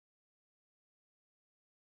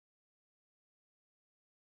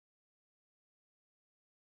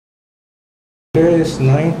Today is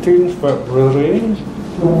 19th February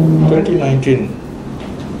 2019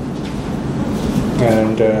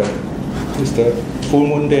 and it's the full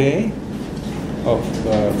moon day of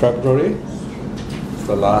February. It's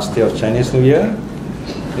the last day of Chinese New Year.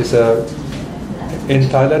 In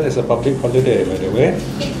Thailand it's a public holiday, by the way,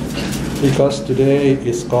 because today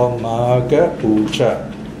is called Magha Puja.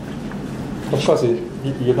 Of course,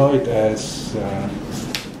 you know it as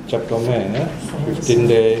Chapter May,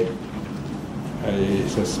 15-day.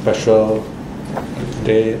 It's a special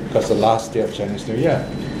day because the last day of Chinese New Year.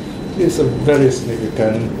 It's a very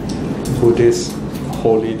significant Buddhist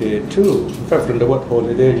holy day too. In fact, from the word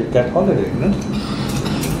holy day, you get holiday. No?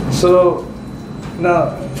 So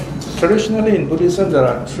now, traditionally in Buddhism, there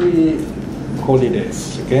are three holy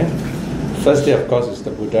days. Okay, first day, of course, is the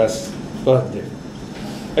Buddha's birthday.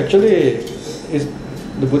 Actually, it's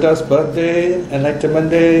the Buddha's birthday, Enlightenment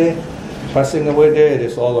Day, passing away day. It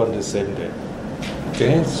is all on the same day.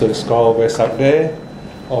 Okay, so it's called Vesak Day,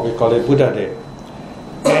 or we call it Buddha Day.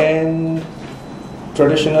 And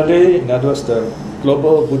traditionally, in other words, the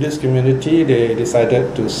global Buddhist community, they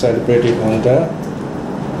decided to celebrate it on the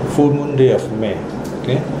full moon day of May.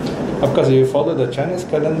 Okay, of course, if you follow the Chinese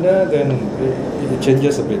calendar, then it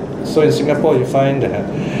changes a bit. So in Singapore, you find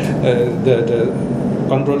the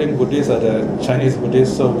controlling Buddhists are the Chinese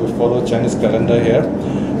Buddhists, so we follow Chinese calendar here.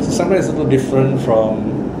 So sometimes it's a little different from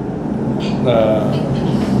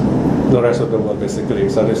the rest of the world, basically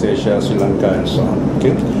Southeast Asia, Sri Lanka, and so on.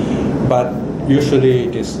 Okay, but usually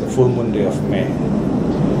it is the full moon day of May.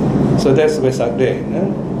 So that's Vesak Day,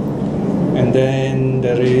 and then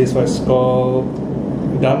there is what's called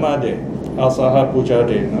Dhamma Day, Asaha Puja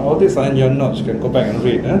Day. Now, all these are in your notes. You can go back and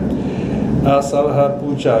read. Asaha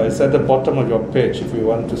Puja. It's at the bottom of your page if you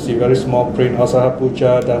want to see very small print. Asaha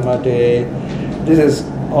Puja, Dhamma Day. This is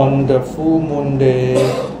on the full moon day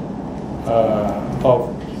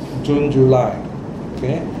of June, July,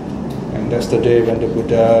 okay, and that's the day when the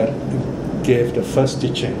Buddha gave the first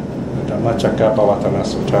teaching, the Dhammacakkappavattana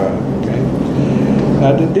Sutta. Okay,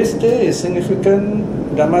 now this day is significant.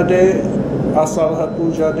 Dhamma Day, Asaha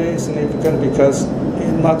Puja Day is significant because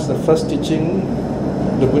it marks the first teaching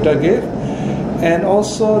the Buddha gave, and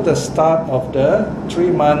also the start of the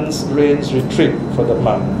 3 months rains retreat for the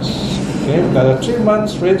monks. Okay, now the 3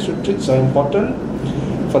 months rains retreats are important.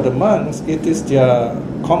 For the monks, it is their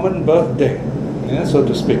common birthday, so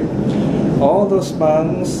to speak. All those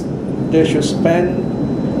monks, they should spend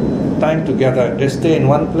time together. They stay in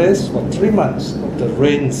one place for 3 months of the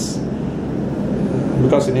rains,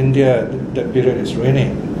 because in India that period is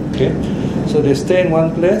raining. Okay, so they stay in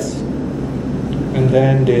one place, and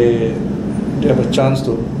then they have a chance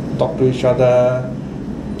to talk to each other,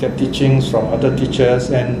 get teachings from other teachers,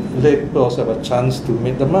 and lay people also have a chance to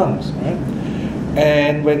meet the monks. Right?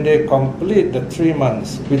 And when they complete the 3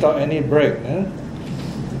 months without any break,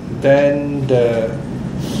 then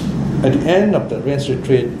at the end of the rains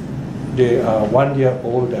retreat, they are 1 year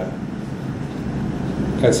older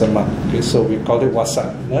as a monk. Okay, so we call it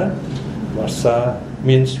Vasa. Vasa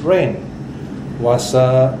means rain.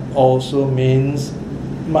 Vasa also means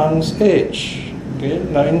monk's age. Okay,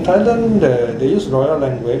 now in Thailand, they use royal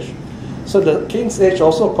language, so the king's age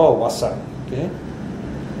also called Vasa. Okay.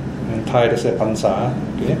 In Thai they say Pansa.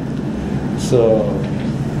 Okay, so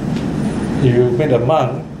you meet a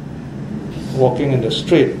monk walking in the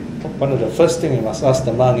street, one of the first things you must ask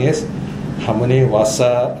the monk is, how many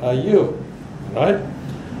Vasa are you? Right?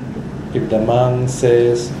 If the monk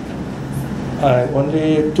says,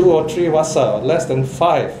 only 2 or 3 Vasa, or less than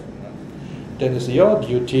 5, then it's your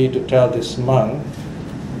duty to tell this monk,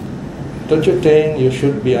 don't you think you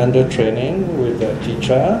should be under training with a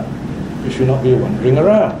teacher? You should not be wandering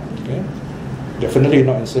around. Okay? Definitely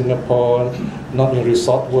not in Singapore, not in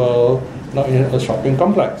resort world, not in a shopping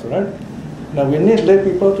complex, right? Now we need lay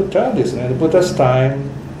people to tell this. And in the Buddha's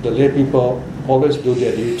time, the lay people always do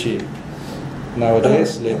their duty.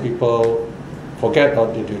 Nowadays, lay people forget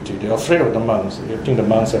about their duty. They're afraid of the monks. They think the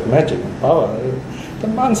monks have magic and power. The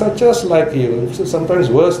monks are just like you,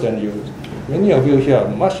 sometimes worse than you. Many of you here are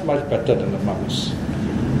much, much better than the monks.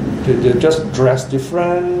 They just dress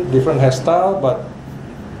different hairstyle, but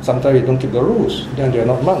sometimes you don't keep the rules, then they are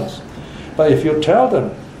not monks. But if you tell them,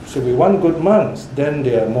 so we want good monks, then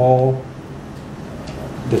they are more,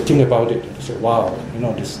 they think about it. They say, wow,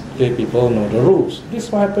 these lay people know the rules. This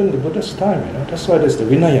is what happened in the Buddha's time, That's why there's the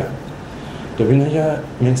Vinaya. The Vinaya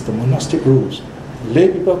means the monastic rules. Lay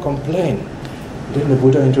people complain. Then the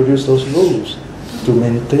Buddha introduced those rules to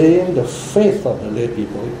maintain the faith of the lay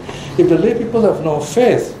people. If the lay people have no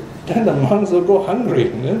faith, then the monks will go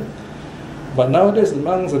hungry. But nowadays, the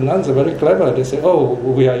monks and nuns are very clever. They say, oh,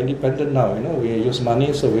 we are independent now, we use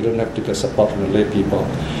money, so we don't have to get support from the lay people.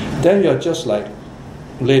 Then you're just like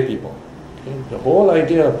lay people. Okay? The whole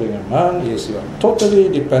idea of being a monk is you are totally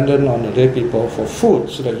dependent on the lay people for food,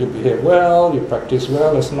 so that you behave well, you practice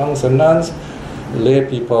well as monks and nuns. Lay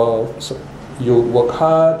people, so you work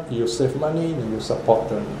hard, you save money, and you support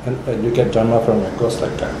them, and you get dharma from it. It goes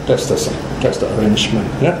like that. That's the arrangement.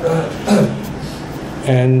 Yeah?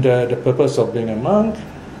 And the purpose of being a monk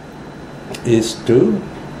is to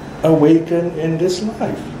awaken in this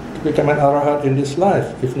life, to become an arahat in this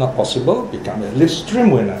life. If not possible, become at least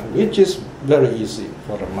stream winner, which is very easy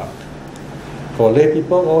for a monk. For lay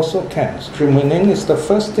people also can. Stream winning is the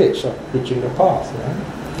first stage of reaching the path.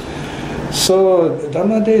 Right? So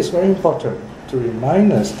Dharma Day is very important to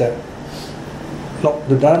remind us that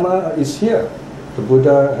the Dharma is here. The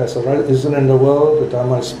Buddha has already isn't in the world, the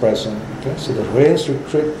Dharma is present. Okay? So the rains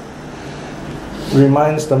retreat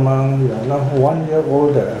reminds the monk, you are now 1 year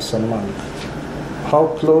older as a monk. How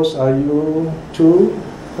close are you to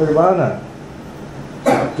Nirvana?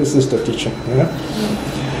 This is the teaching. Yeah?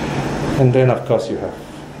 And then of course you have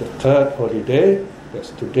the third holy day,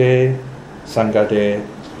 that's today, Sangha Day,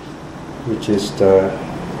 which is the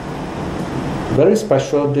very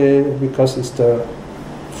special day because it's the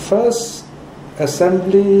first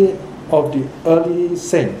assembly of the early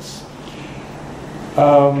saints.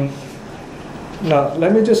 Now,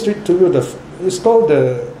 let me just read to you it's called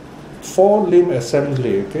the four-limb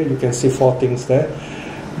assembly. Okay, you can see four things there.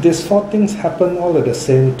 These four things happen all at the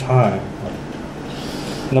same time.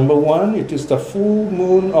 Number one, it is the full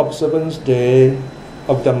moon observance day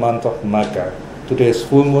of the month of Magha. Today is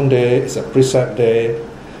full moon day, it's a precept day.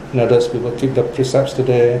 In others, people keep the precepts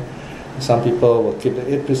today. Some people will keep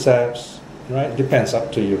the 8 precepts. Right? Depends,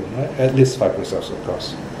 up to you. Right? At least 5 precepts, of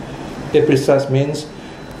course. 8 precepts means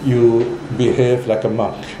you behave like a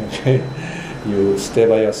monk. Okay? You stay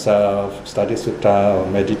by yourself, study sutta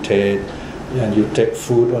or meditate, and you take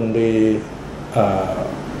food only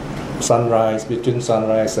sunrise, between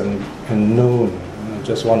sunrise and noon,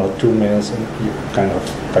 just 1 or 2 meals, and you kind of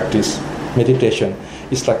practice meditation.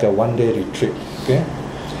 It's like a 1-day retreat. Okay?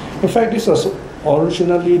 In fact, this was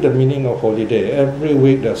originally the meaning of holy day. Every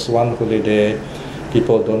week there's one holy day.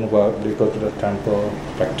 People don't work, they go to the temple,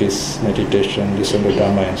 practice meditation, listen to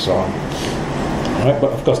Dharma and so on. Right?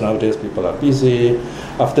 But of course nowadays people are busy.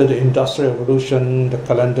 After the Industrial Revolution, the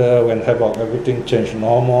calendar went havoc, everything changed,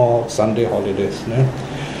 normal Sunday holidays. Yeah?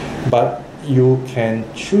 But you can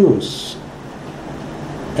choose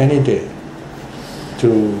any day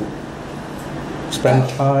to spend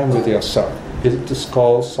time with yourself. It is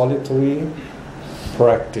called solitary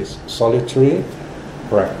practice. Solitary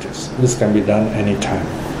practice. This can be done anytime.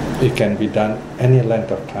 It can be done any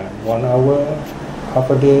length of time. 1 hour,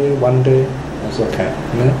 half a day, 1 day, also can.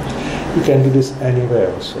 Yeah? You can do this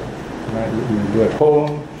anywhere also. Right? You do at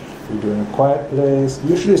home, you do in a quiet place.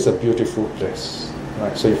 Usually it's a beautiful place.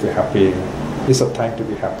 Right? So if you're happy, it's a time to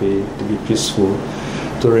be happy, to be peaceful,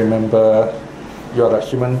 to remember you're a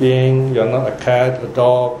human being, you're not a cat, a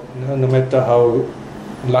dog. No matter how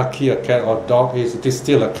lucky a cat or dog is, it is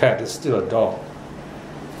still a cat, it's still a dog.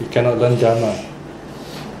 You cannot learn Dharma.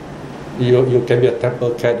 You can be a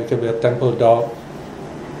temple cat, you can be a temple dog.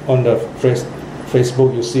 On the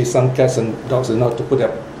Facebook, you see some cats and dogs are not to put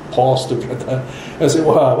their paws together and say,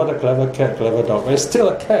 wow, what a clever cat, clever dog. But it's still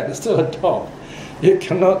a cat, it's still a dog. You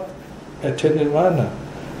cannot attain Nirvana.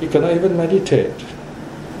 You cannot even meditate.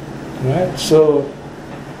 Right? So,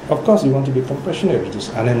 of course, you want to be compassionate with these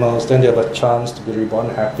animals, then they have a chance to be reborn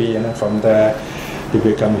happy, and then from there, they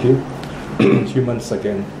become humans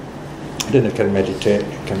again. Then they can meditate,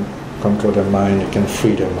 they can control their mind, they can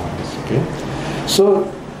free their minds. Okay? So,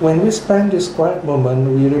 when we spend this quiet moment,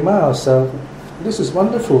 we remind ourselves, this is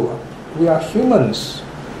wonderful. We are humans.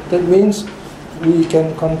 That means we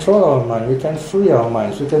can control our mind, we can free our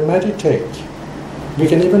minds, we can meditate. We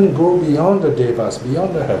can even go beyond the devas,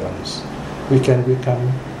 beyond the heavens. We can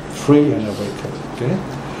become free and awakened.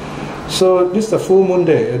 Okay? So this is a full moon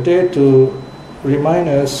day, a day to remind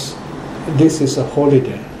us this is a holy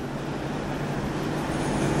day.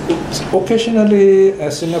 Occasionally,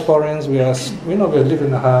 as Singaporeans, we live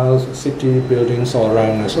in a house, city, buildings all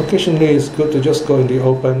around us. Occasionally, it's good to just go in the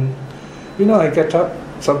open. I get up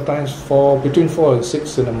sometimes between 4 and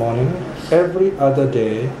 6 in the morning. Every other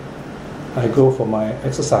day, I go for my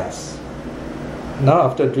exercise. Now,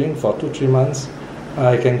 after doing for 2-3 months,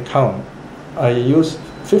 I can count. I use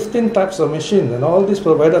 15 types of machines, and all this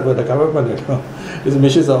provided by the government. These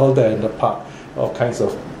machines are all there in the park, all kinds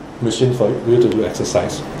of machines for you to do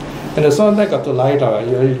exercise. And the sun I got to lie down.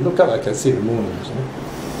 You look up, I can see the moon.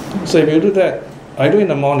 So if you do that, I do in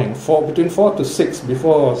the morning, between 4 to 6,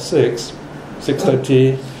 before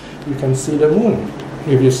 6:30, you can see the moon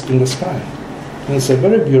if it's in the sky. And it's a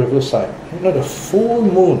very beautiful sight. You know, the full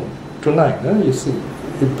moon tonight, you see,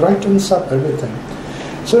 it brightens up everything.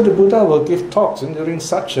 So the Buddha will give talks during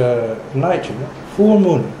such a night, full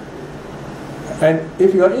moon. And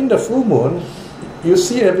if you are in the full moon, you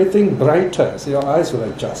see everything brighter, so your eyes will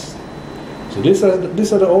adjust. So these are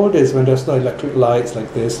the old days when there's no electric lights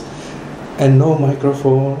like this, and no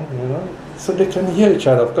microphone, so they can hear each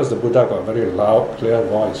other. Of course, the Buddha got a very loud, clear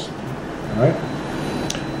voice, right?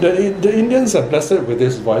 The Indians are blessed with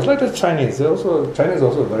this voice, like the Chinese. Chinese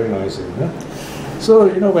also very noisy. So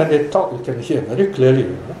when they talk, you can hear very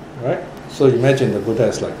clearly, right? So imagine the Buddha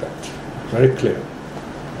is like that, very clear,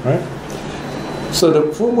 right? So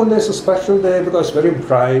the full moon day is a special day because it's very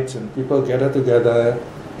bright and people gather together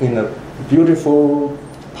in a beautiful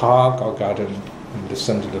park or garden and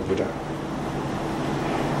listen to the Buddha.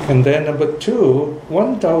 And then number 2,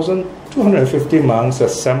 1,250 monks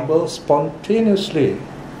assemble spontaneously,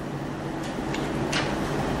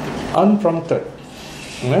 unprompted.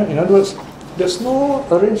 In other words, there's no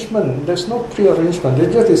arrangement, there's no pre-arrangement.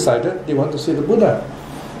 They just decided they want to see the Buddha.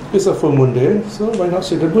 It's a full moon day, so why not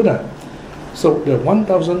see the Buddha? So there are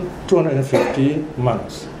 1,250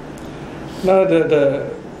 monks. Now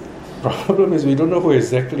the problem is we don't know who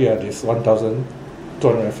exactly are these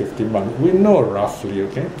 1,250 monks. We know roughly,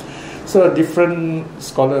 okay? So different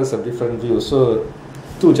scholars have different views. So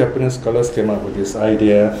 2 Japanese scholars came up with this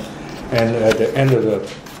idea, and at the end of the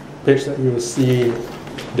page that you will see,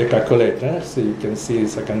 they calculate, so you can see the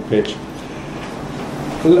second page.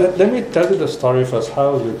 Let me tell you the story first,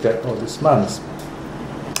 how you get all these monks.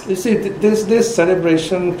 You see, this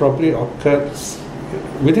celebration probably occurred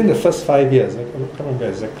within the first 5 years. I can't remember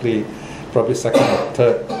exactly, probably second or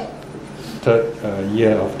third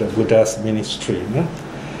year of the Buddha's ministry.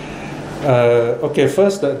 Okay,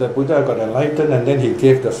 first the Buddha got enlightened, and then he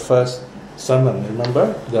gave the first sermon.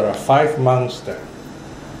 Remember, there are 5 monks there.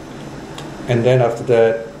 And then after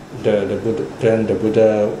that, the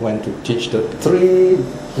Buddha went to teach the 3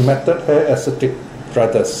 method ascetic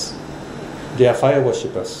brothers. They are fire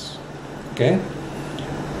worshippers. Okay?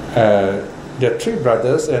 There are 3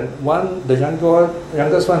 brothers, and the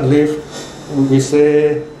youngest one lived, we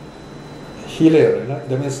say, Hilir,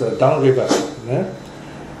 that means downriver.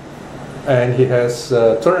 And he has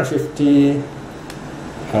 250,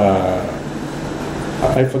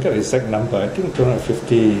 I forget the exact number, I think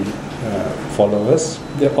 250 followers.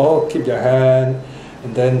 They all keep their hand,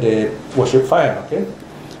 and then they worship fire, okay?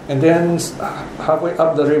 And then halfway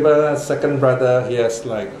up the river, second brother, he has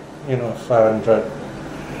 500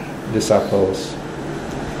 disciples.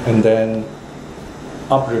 And then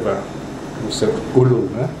upriver, we say Ulu,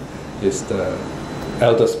 is the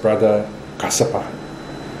eldest brother, Kassapa.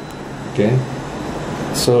 Okay?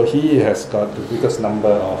 So he has got the biggest number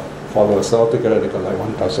of followers. So altogether they got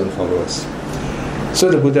 1,000 followers. So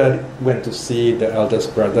the Buddha went to see the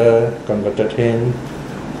eldest brother, converted him,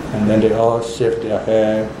 and then they all shaved their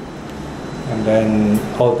hair, and then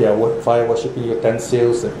all their fire worshipping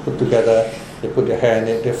utensils they put together, they put their hair in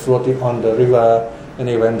it, they floated on the river, and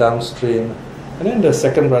they went downstream. And then the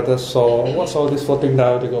second brother saw, what's all this floating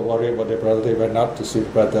down? They got worried about their brother, they went up to see the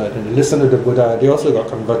brother, and they listened to the Buddha, they also got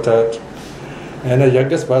converted. And the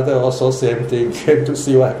youngest brother also same thing, came to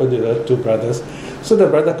see what happened to the 2 brothers. So the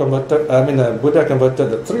Buddha converted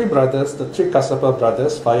the 3 brothers, the 3 Kassapa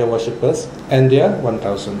brothers, fire worshippers, and their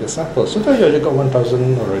 1,000 disciples. So there you got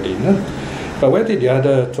 1,000 already. But where did the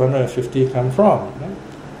other 250 come from?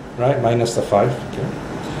 Right, minus the 5. Okay.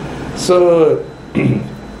 So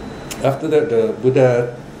after that, the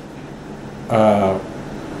Buddha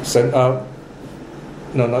sent out.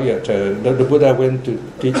 No, not yet. The Buddha went to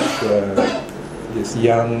teach this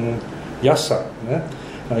young Yasa.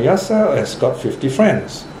 Now Yasa has got 50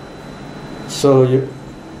 friends. So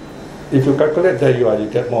if you calculate that, you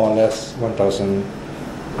get more or less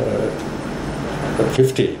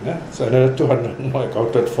 1,050. So another 200 more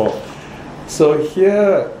accounted for. So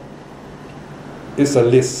here is a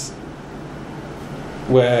list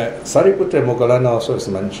where Sariputta and Moggallana also is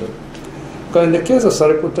mentioned. Because in the case of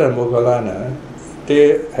Sariputta and Moggallana,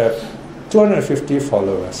 they have 250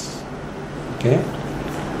 followers. Okay.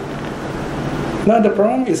 Now the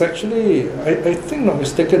problem is actually, I think not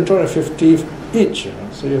mistaken, 250 each.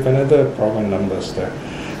 So you have another problem numbers there.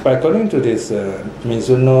 But according to this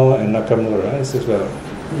Mizuno and Nakamura, it says, well,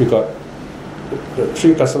 you got the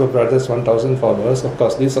 3 Kassapa brothers, 1,000 followers. Of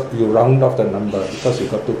course, you round off the number because you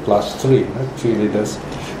got 2 plus 3, 3 leaders,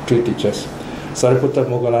 3 teachers. Sariputta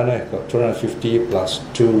Moggallana got 250 plus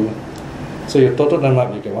 2. So you total them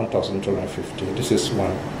up, you get 1,250. This is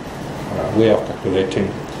one way of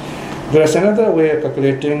calculating. There is another way of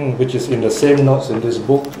calculating, which is in the same notes in this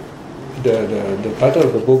book. The title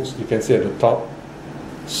of the books, you can see at the top,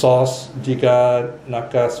 Source, Diga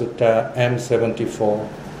Naka Sutta M74,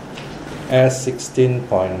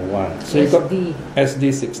 S16.1. So you got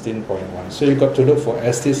SD 16.1. So you got to look for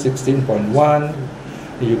SD 16.1.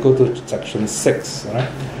 You go to section 6,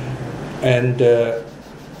 right? And the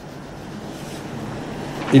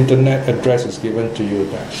internet address is given to you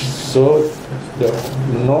there. So the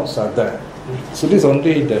notes are there. So this is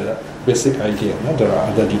only the basic idea. No? There are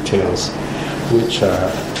other details which are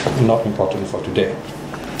not important for today.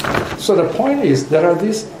 So the point is, there are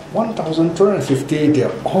these 1,250, they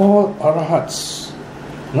are all arahats,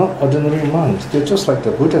 not ordinary monks. They're just like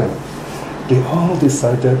the Buddha. They all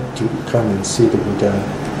decided to come and see the Buddha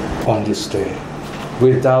on this day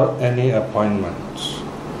without any appointments.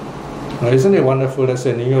 Now, isn't it wonderful? That's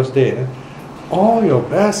a New Year's Day. Eh? All your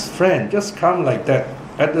best friends just come like that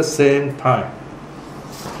at the same time.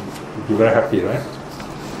 You'll be very happy, right?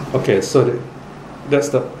 Okay, so that's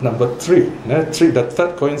the number 3. The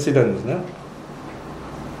third coincidence.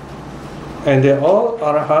 And they're all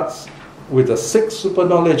arahats with the 6 super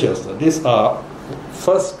knowledges. These are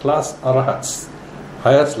first class arahats,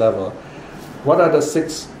 highest level. What are the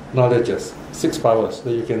 6 knowledges? 6 powers.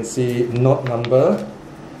 So you can see note number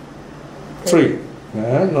 3.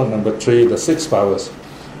 Note number 3, the 6 powers.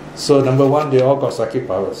 So number 1, they all got psychic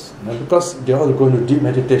powers. Because they all go into deep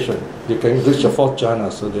meditation. They can reach the 4th jhana,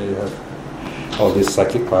 so they have all these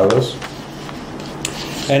psychic powers.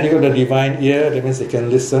 And you got the divine ear, that means they can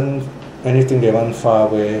listen anything they want far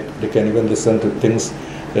away. They can even listen to things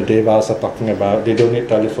the devas are talking about. They don't need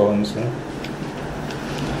telephones.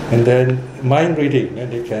 And then mind reading,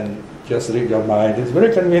 they can just read your mind. It's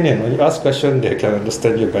very convenient. When you ask questions, they can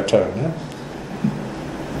understand you better.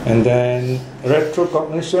 And then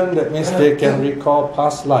retrocognition, that means they can recall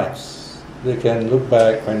past lives. They can look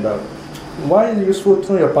back, find out why is it useful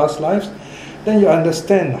to know your past lives. Then you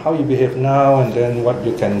understand how you behave now and then what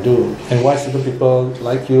you can do. And why some people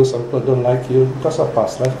like you, some people don't like you, because of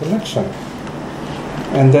past life connection.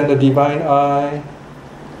 And then the divine eye,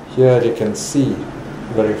 here they can see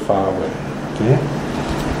very far away. Okay?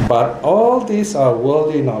 But all these are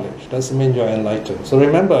worldly knowledge, doesn't mean you're enlightened. So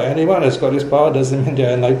remember, anyone that's got this power doesn't mean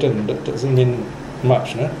they're enlightened. That doesn't mean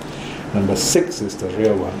much. Number 6 is the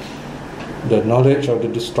real one. The knowledge of the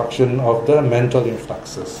destruction of the mental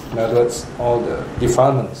influxes. In other words, all the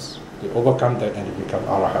defilements, they overcome that and they become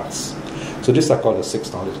arahats. So these are called the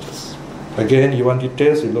 6 knowledges. Again, you want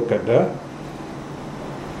details, you look at the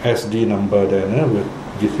SD number there, we'll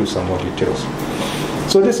give you some more details.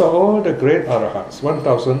 So these are all the great arahats,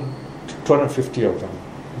 1,250 of them.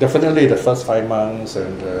 Definitely the first 5 months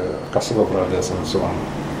and the Kassapa brothers and so on.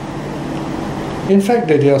 In fact,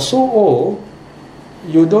 they are so old,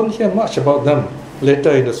 you don't hear much about them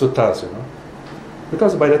later in the suttas,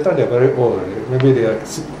 because by the time they're very old, maybe they are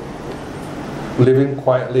living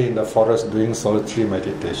quietly in the forest doing solitary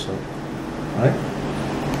meditation, right?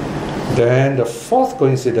 Then the 4th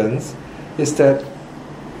coincidence is that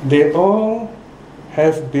they all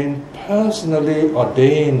have been personally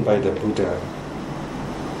ordained by the Buddha.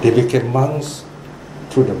 They became monks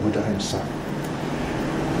through the Buddha himself.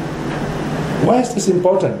 Why is this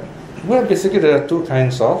important? Well, basically there are 2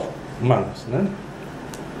 kinds of monks.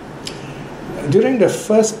 During the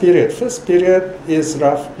first period is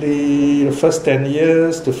roughly the first 10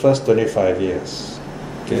 years to first 25 years,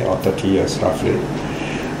 okay, or 30 years roughly.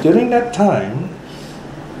 During that time,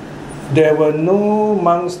 there were no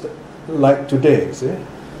monks like today, see?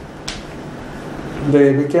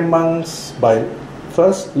 They became monks by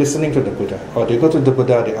first listening to the Buddha, or they go to the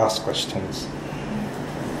Buddha, they ask questions.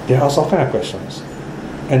 They ask all kinds of questions.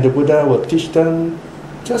 And the Buddha will teach them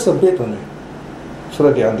just a bit only, so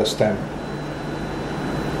that they understand.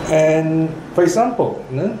 And for example,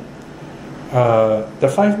 the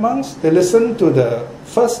 5 monks, they listen to the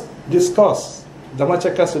first discourse,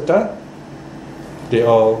 Dhammacakka Sutta. They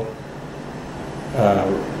all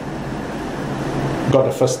got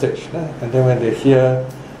the first stage. And then when they hear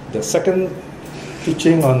the second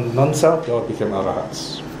teaching on non-self, they all become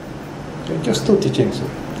arahats. Okay, just 2 teachings.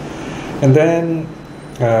 And then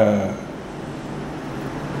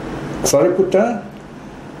Sariputta,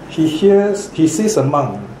 he sees a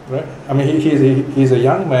monk, right? I mean, he's a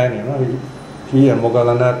young man, He and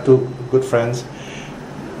Moggallana, 2 good friends.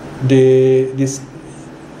 They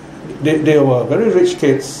were very rich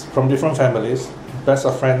kids from different families, best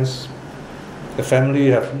of friends. The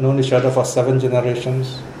family have known each other for 7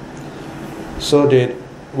 generations. So they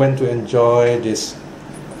went to enjoy this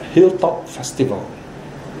hilltop festival.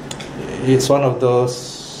 It's one of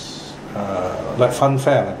those like fun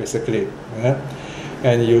fair, basically. Yeah?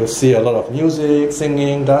 And you see a lot of music,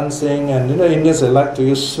 singing, dancing, and Indians, they like to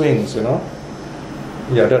use swings.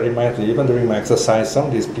 Yeah, that reminds me. Even during my exercise, some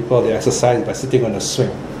of these people, they exercise by sitting on a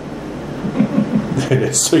swing.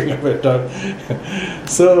 They swing up and down.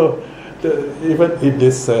 So even in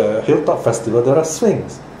this hilltop festival, there are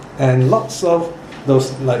swings, and lots of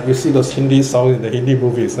those, like you see those Hindi songs in the Hindi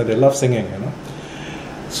movies, and they love singing.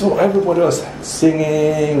 So everybody was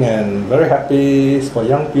singing and very happy for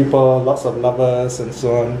young people, lots of lovers and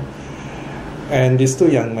so on. And these two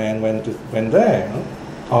young men went there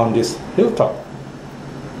on this hilltop,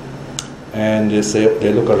 and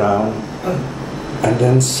they look around, and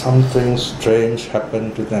then something strange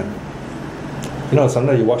happened to them.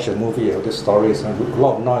 Sometimes you watch a movie or these stories and a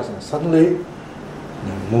lot of noise, and suddenly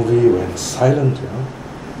the movie went silent,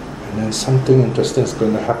 and then something interesting is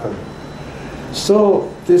going to happen. So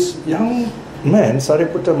this young man,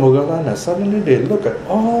 Sariputta Moggallana, suddenly they look at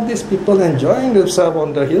all these people enjoying themselves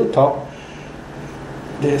on the hilltop.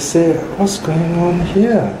 They say, what's going on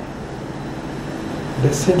here?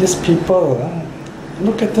 They say, these people,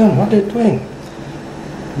 look at them, what are they doing?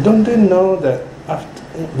 Don't they know that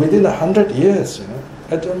within 100 years,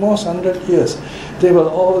 at the most 100 years, they will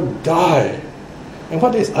all die? And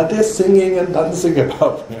are they singing and dancing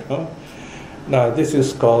about, Now, this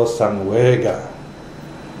is called samvega.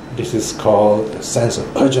 This is called the sense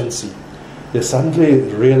of urgency. They suddenly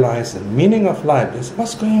realize the meaning of life. They say,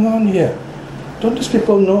 what's going on here? Don't these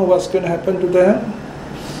people know what's going to happen to them?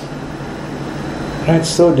 Right,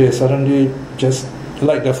 so they suddenly just,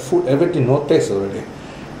 like the food, everything, no taste already.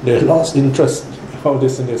 They lost interest in all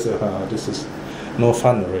this, and they say, this is no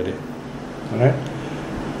fun already. All right?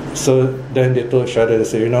 So then they told each other, they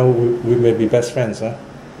say, we may be best friends,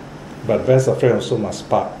 but best of friends also must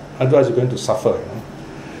part. Otherwise you're going to suffer.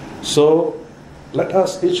 So let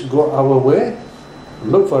us each go our way,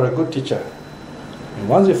 look for a good teacher. And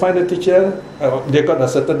once you find a teacher, they got a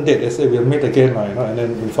certain date, they say we'll meet again, and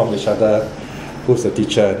then inform each other who's the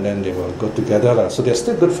teacher, and then they will go together. So they're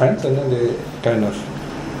still good friends, and then they kind of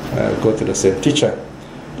go to the same teacher.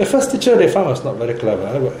 The first teacher they found was not very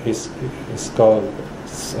clever, but he's called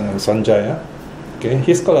Sanjaya. Okay,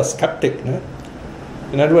 he's called a skeptic.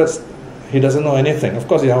 In other words, he doesn't know anything. Of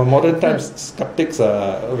course, in our modern times, skeptics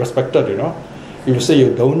are respected. If you say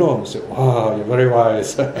you don't know, you say, wow, you're very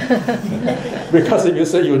wise. Because if you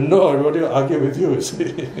say you know, everybody will argue with you.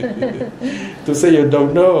 To say you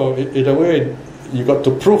don't know, in a way, you got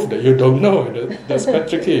to prove that you don't know. That's quite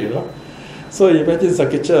tricky, So imagine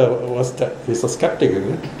Sakicha he's a skeptic.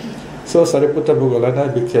 So Sariputta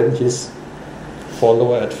Moggallana became his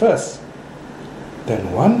follower at first.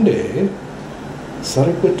 Then one day,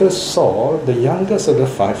 Sariputta saw the youngest of the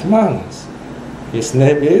 5 monks. His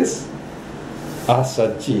name is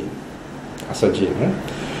Asaji.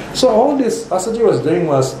 So all this Asaji was doing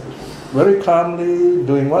was very calmly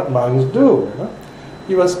doing what monks do.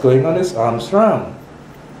 He was going on his arms round.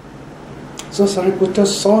 So Sariputta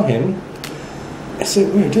saw him and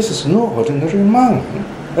said, wait, this is no ordinary monk.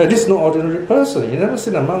 This is no ordinary person. He never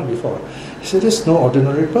seen a monk before. He said, this is no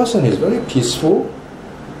ordinary person. He's very peaceful.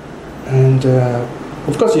 And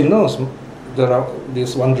of course he knows there are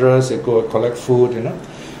these wanderers, they go collect food,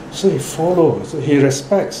 So he follows, he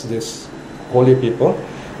respects these holy people.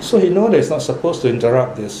 So he knows that he's not supposed to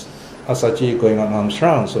interrupt this Asaji going on arms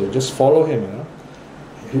round. So he just follow him,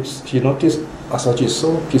 He noticed Asaji is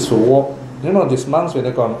so peaceful. Walk, these monks, when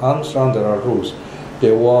they go on arms round, there are rules.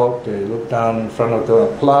 They walk, they look down in front of the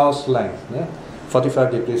plow's length,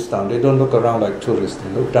 45 degrees down. They don't look around like tourists. They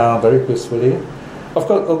look down very peacefully. Of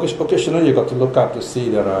course, occasionally you got to look up to see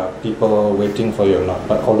there are people waiting for you or not.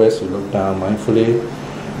 But always you look down mindfully,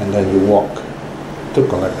 and then you walk to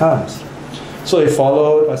collect alms. So he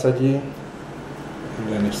followed Asaji, and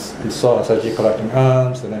then he saw Asaji collecting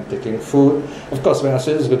alms and then taking food. Of course, when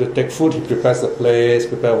Asaji is going to take food, he prepares the place,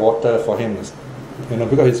 prepare water for him,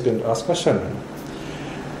 because he's going to ask questions.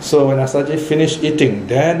 So when Asaji finished eating,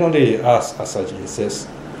 then only he asked Asaji, he says,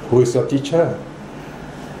 who is your teacher?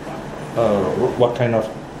 What kind of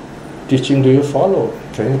teaching do you follow?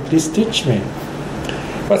 Can you please teach me?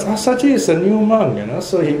 But Asaji is a new monk,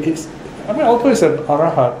 so although he's an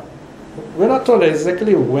arahat, we're not told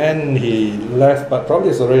exactly when he left, but probably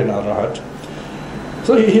he's already an arahat.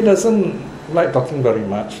 So he doesn't like talking very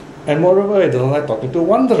much. And moreover, he doesn't like talking to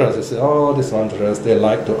wanderers. He says, these wanderers, they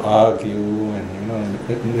like to argue, and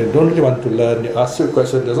they don't really want to learn. They ask you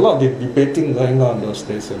questions. There's a lot of debating going on those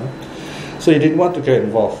days, So he didn't want to get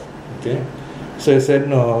involved. Okay, so he said,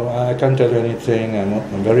 no, I can't tell you anything.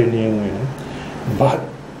 I'm very new, But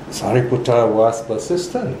Sariputta was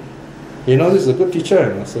persistent. He knows he's a good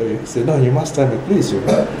teacher, so he said, no, you must tell me, please, you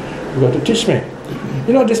got to teach me.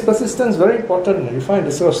 This persistence is very important. You find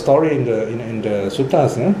this sort of story in the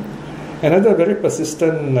suttas. Another very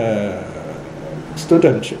persistent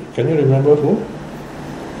student, can you remember who?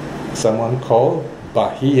 Someone called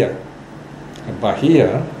Bahiya.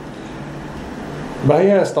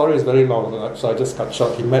 Bahiya's story is very long, so I just cut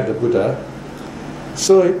short. He met the Buddha.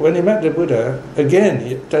 So when he met the Buddha,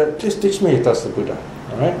 again, please teach me, he tells the Buddha.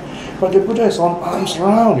 All right? But the Buddha is on arms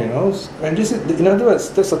round, and this is, in other words,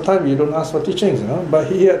 there's a time you don't ask for teachings, but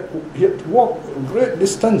he had to walk a great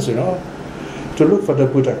distance, to look for the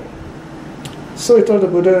Buddha. So he told the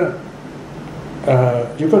Buddha,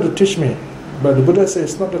 you got to teach me. But the Buddha said,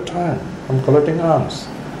 it's not the time, I'm collecting alms.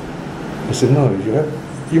 He said, no,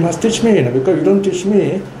 you must teach me, because if you don't teach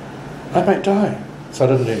me, I might die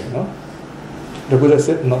suddenly, The Buddha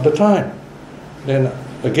said, not the time. Then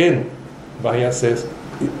again, Bahiya says,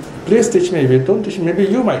 please teach me. If you don't teach me, maybe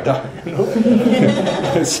you might die.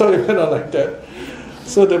 So it went on like that.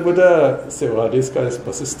 So the Buddha said, well, this guy is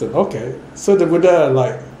persistent. Okay. So the Buddha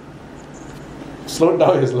slowed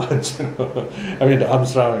down his lunch. The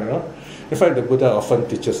arms round. In fact, the Buddha often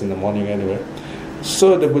teaches in the morning anyway.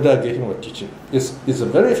 So the Buddha gave him a teaching. It's a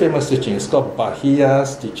very famous teaching. It's called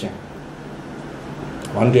Bahiya's teaching.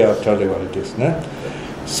 One day I'll tell you what it is.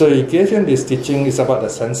 So he gave him this teaching. It's about the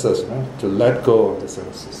senses, to let go of the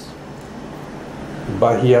senses.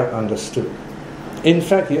 Bahiya understood. In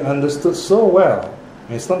fact, he understood so well.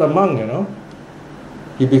 He's not a monk,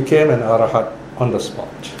 He became an arahat on the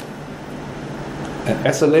spot. And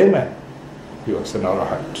as a layman, he was an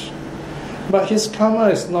arahat. But his karma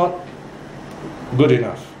is not good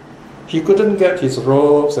enough. He couldn't get his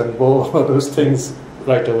robes and bow, all those things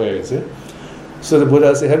right away, you see. So the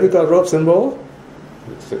Buddha said, have you got robes and bow?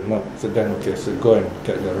 He said, no. He said, then okay, so go and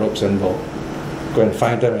get your robes and bow. Go and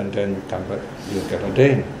find them, and then you come back, you'll get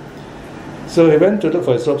ordained. So he went to look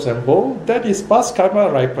for his robes and bow. That his past karma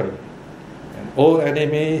ripened. An old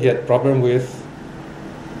enemy he had problem with.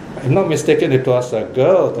 If I'm not mistaken, it was a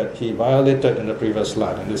girl that he violated in the previous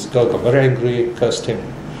life. And this girl got very angry, cursed him.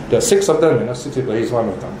 There are 6 of them, 6 people, he's one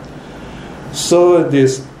of them. So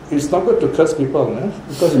it's not good to curse people,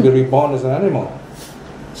 because he'll be reborn as an animal.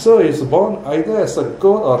 So he's born either as a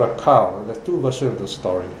goat or a cow. There are 2 versions of the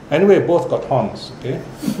story. Anyway, both got horns, okay?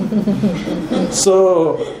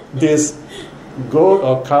 So this goat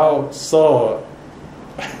or cow saw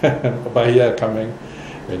Bahiya coming,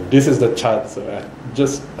 and this is the chance. So I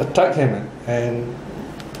just attacked him and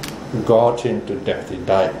got him to death. He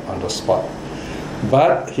died on the spot.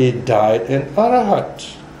 But he died an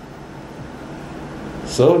arahat.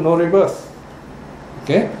 So no rebirth.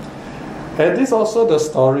 Okay? And this is also the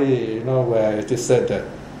story, where it is said that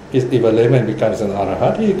if a layman becomes an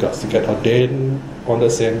arahat, he got to get ordained on the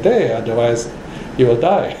same day, otherwise he will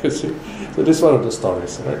die. So this is one of the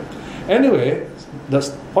stories, right? Anyway, the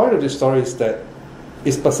point of this story is that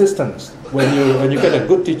it's persistence. When you get a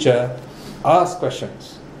good teacher, ask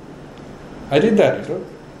questions. I did that,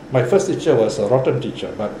 My first teacher was a rotten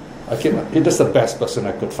teacher, but that's the best person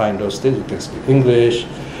I could find those days who can speak English,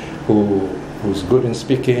 who's good in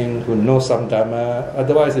speaking, who knows some Dharma.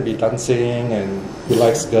 Otherwise, he'd be dancing and he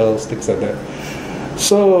likes girls, things like that.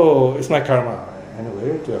 So it's my karma,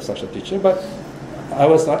 anyway, to have such a teacher. But I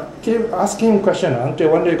was keep asking him questions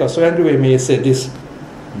until one day he got so angry with me. He said, this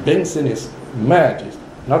Beng Sin is mad. It's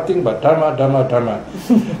nothing but Dharma, Dharma, Dharma.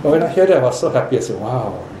 But when I heard that, I was so happy. I said,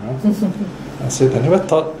 wow. I said, I never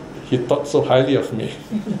thought he thought so highly of me.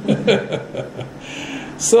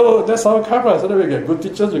 So that's our karma. So we get good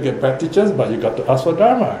teachers, we get bad teachers, but you got to ask for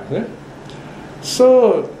Dharma.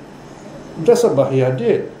 So that's what Bahiya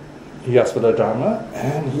did. He asked for the Dharma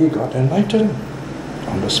and he got enlightened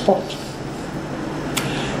on the spot.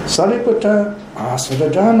 Sariputta asked for the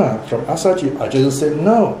Dharma from Asaji. Ajaja said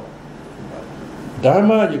no.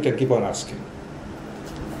 Dharma you can keep on asking.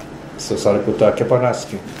 So Sariputta kept on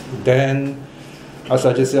asking. Then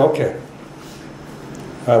Asaji said, okay,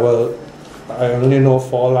 I only know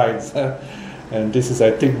 4 lines. And this is,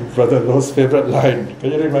 I think, Brother Lo's favorite line.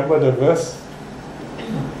 Can you remember the verse?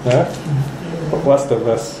 What's the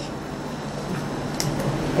verse?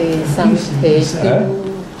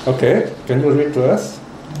 Okay, can you read to us?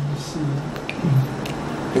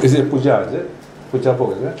 Is it Puja, is it? Puja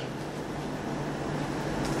book, is it?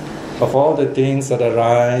 Of all the things that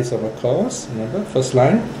arise on the course, remember, first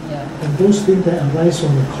line? Yeah. And those things that arise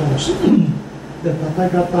on the course, the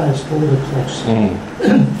Tathagata has told the course. And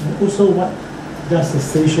also what does the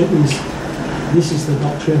station is, this is the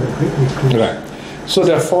doctrine of the Great Recluse. Right. So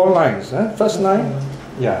there are 4 lines. First line,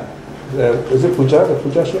 yeah. Is it Puja? The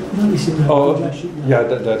Puja sheet? No, it's in the Puja sheet. Yeah,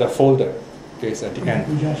 the folder. Okay, it's at the end.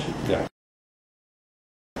 Puja sheet. Yeah.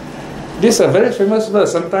 This is a very famous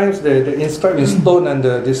verse. Sometimes they inscribe in stone, and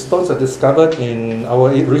these stones are discovered in our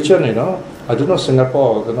region, you know. I don't know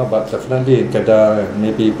Singapore, you know, but definitely in Kedah and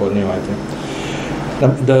maybe Borneo, I think.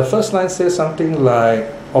 The first line says something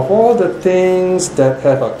like, of all the things that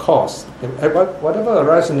have a cause, whatever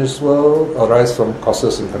arises in this world arise from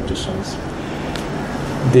causes and conditions.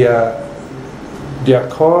 They are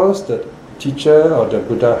cause the teacher or the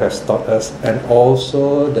Buddha has taught us, and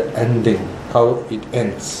also the ending, how it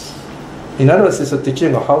ends. In other words, it's a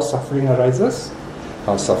teaching of how suffering arises,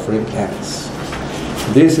 how suffering ends.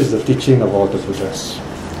 This is the teaching of all the Buddhas.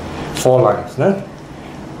 4 lines. No?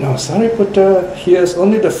 Now, Sariputta hears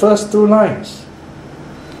only the first 2 lines.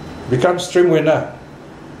 Becomes stream winner.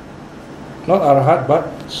 Not Arahat, but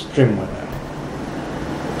stream winner.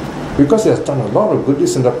 Because he has done a lot of good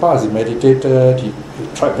deeds in the past. He meditated, he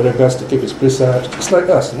tried very best to keep his precepts. Just like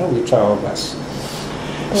us, you know, we try our best.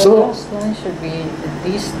 The So, last line should be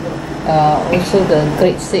this. Also, the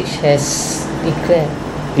great sage has declared.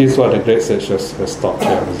 this is what the great sage has taught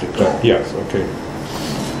here, has declared. Yes, okay.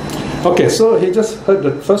 Okay, so he just heard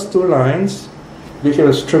the first 2 lines, became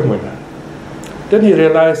a stream winner. Then he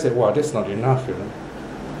realized that, wow, that's not enough, you know.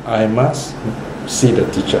 I must see the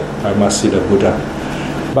teacher. I must see the Buddha.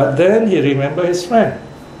 But then he remembered his friend,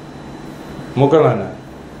 Moggallana.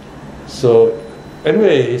 So,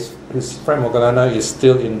 anyway, his friend Moggallana is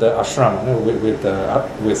still in the ashram, you know,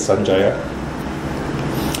 with Sanjaya.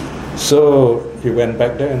 So he went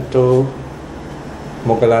back there and told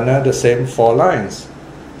Moggallana the same 4 lines.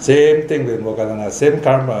 Same thing with Moggallana, same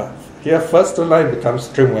karma. Here, first 2 lines becomes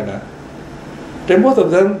stream winner. Then both of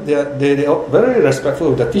them, they are very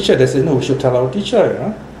respectful of the teacher. They say, no, we should tell our teacher, you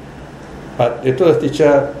know. But they told the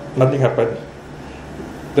teacher, nothing happened.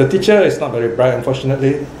 The teacher is not very bright,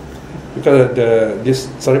 unfortunately, because this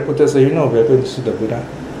Sariputta said, you know, we are going to see the Buddha.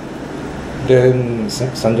 Then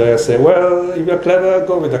Sanjaya said, well, if you're clever,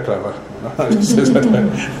 go with the clever.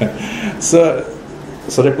 So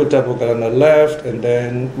Sariputta Moggallana left, and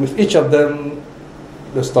then with each of them,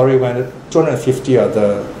 the story went, 250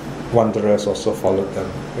 other wanderers also followed them.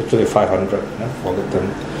 Actually 500 followed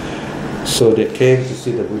them. So they came to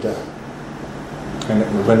see the Buddha. And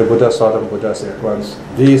when the Buddha saw them, Buddha said at once,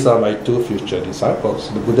 these are my 2 future disciples.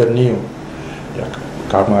 The Buddha knew their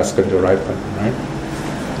karma is going to ripen,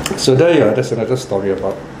 right? So there you are, that's another story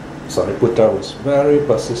about Sariputta, who was very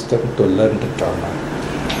persistent to learn the Dharma.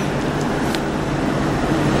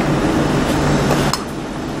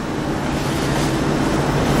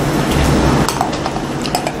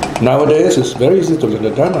 Nowadays, it's very easy to learn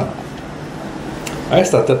the Dharma. I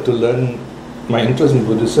started to learn, my interest in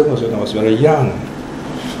Buddhism was when I was very young,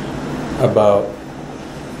 about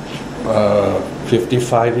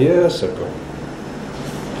 55 years ago.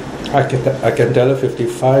 I can tell you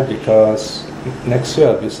 55 because next year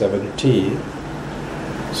I'll be 70.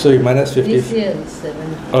 So you minus 50. This year is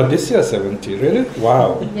 70. Oh, this year 70, really?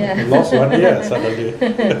 Wow. Yeah. Lost 1 year suddenly.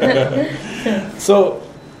 So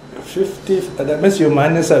 50, that means you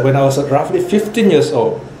minus that. When I was roughly 15 years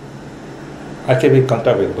old, I came in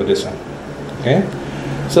contact with Buddhism. Okay?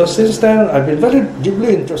 So since then, I've been very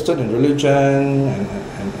deeply interested in religion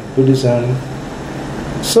and Buddhism.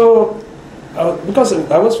 So, because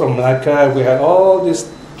I was from Malacca, we had all these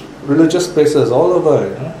religious places all over,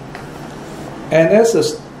 you know? And as a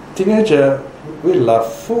teenager, we love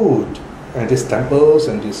food. And these temples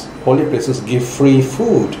and these holy places give free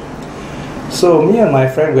food. So me and my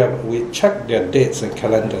friend, we check their dates and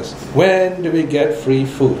calendars. When do we get free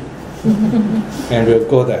food? And we'll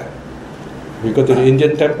go there. We go to the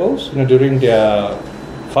Indian temples, you know, during their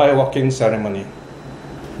fire walking ceremony.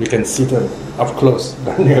 We can see them up close,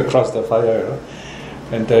 running across the fire, you know?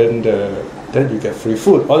 And then you get free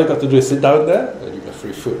food. All you got to do is sit down there, and you get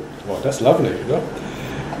free food. Wow, that's lovely, you know.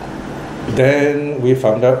 Then we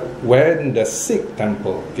found out when the Sikh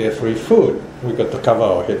temple gave free food, we got to cover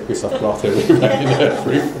our head with a piece of cloth and we had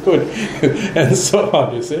free food, and so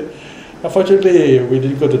on, you see. Unfortunately, we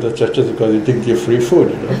didn't go to the churches because they didn't give free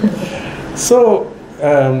food, you know. So,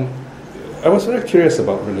 I was very curious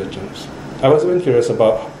about religions. I was very curious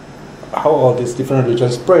about how all these different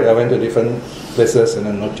religions prayed. I went to different places and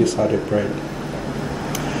I noticed how they prayed.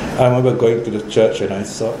 I remember going to the church and I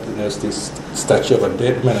saw there's this statue of a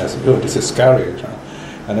dead man. I said, oh, this is scary. You know?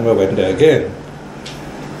 I never went there again.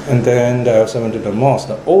 And then I also went to the mosque,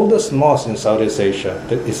 the oldest mosque in Southeast Asia,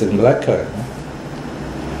 that is in Malacca. You know?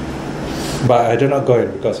 But I did not go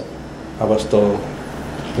in because I was told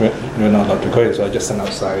we're not allowed to go in, so I just stand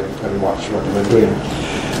outside and watch what they were doing.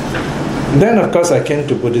 Then, of course, I came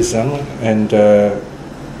to Buddhism, and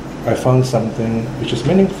I found something which is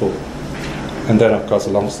meaningful. And then, of course,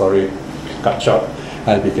 a long story cut short,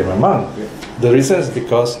 I became a monk. The reason is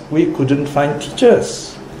because we couldn't find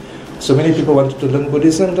teachers. So many people wanted to learn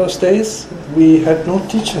Buddhism those days. We had no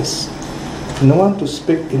teachers. No one to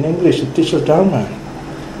speak in English to teach us Dharma.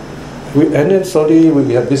 And then slowly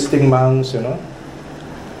we had visiting monks, and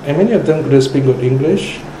many of them couldn't speak good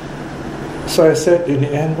English. So I said in the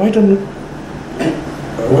end, why don't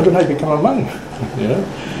I become a monk?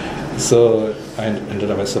 So I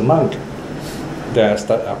ended up as a monk. Then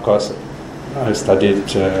I studied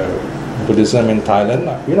Buddhism in Thailand.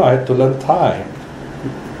 I had to learn Thai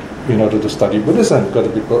in order to study Buddhism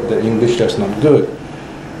because the English was not good.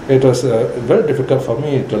 It was very difficult for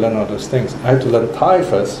me to learn all those things. I had to learn Thai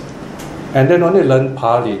first, and then only learn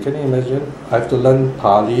Pali. Can you imagine? I have to learn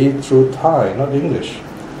Pali through Thai, not English.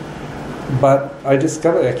 But I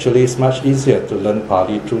discovered actually it's much easier to learn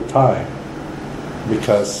Pali through Thai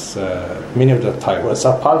because many of the Thai words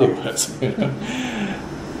are Pali words.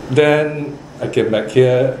 Then I came back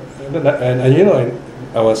here, and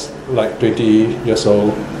I was like 20 years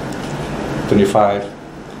old, 25.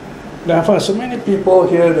 Then I found so many people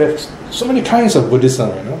here, there's so many kinds of Buddhism,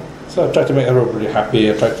 So I tried to make everybody happy.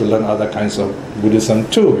 I tried to learn other kinds of Buddhism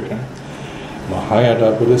too,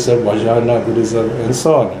 Mahayana Buddhism, Vajrayana Buddhism, and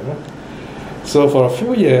so on, So for a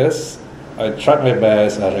few years, I tried my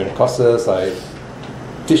best. I ran courses. I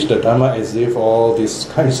teach the Dhamma as if all these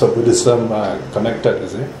kinds of Buddhism are connected,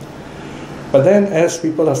 But then as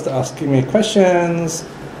people are asking me questions,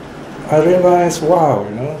 I realized, wow,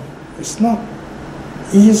 it's not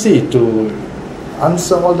easy to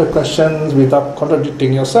answer all the questions without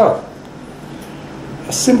contradicting yourself.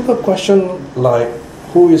 A simple question like,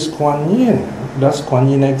 who is Kuan Yin? Does Kuan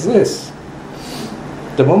Yin exist?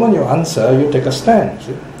 The moment you answer, you take a stand.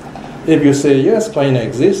 If you say, yes, Kuan Yin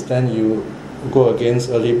exists, then you go against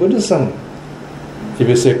early Buddhism. If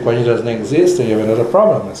you say Kuan Yin doesn't exist, then you have another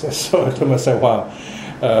problem. So I told myself, wow,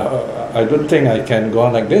 I don't think I can go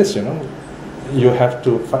on like this, You have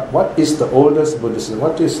to find, what is the oldest Buddhism?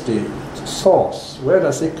 What is the source? Where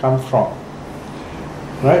does it come from?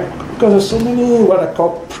 Right? Because there's so many what I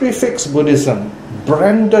call prefix Buddhism,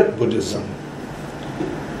 branded Buddhism.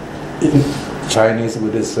 In Chinese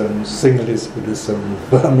Buddhism, Sinhalese Buddhism,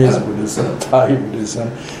 Burmese Buddhism, Thai Buddhism,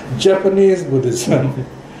 Japanese Buddhism,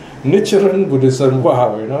 Nichiren Buddhism,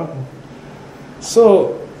 wow,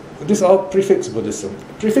 So, these are all prefix Buddhism.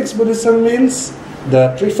 Prefix Buddhism means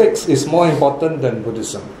the prefix is more important than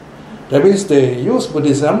Buddhism. That means they use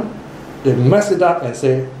Buddhism, they mess it up and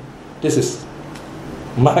say, this is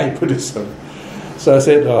my Buddhism. So I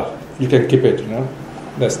said, you can keep it,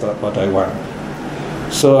 That's not what I want.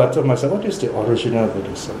 So I told myself, what is the original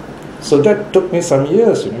Buddhism? So that took me some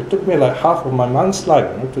years, It took me like half of my month's life,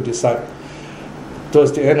 to decide.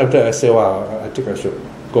 Towards the end of that, I said, wow, I think I should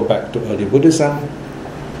go back to early Buddhism,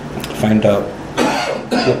 find out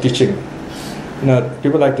the teaching.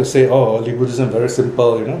 People like to say, early Buddhism is very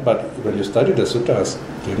simple, but when you study the sutras,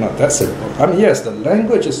 they're not that simple. Yes, the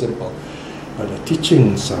language is simple, but the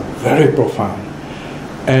teachings are very profound.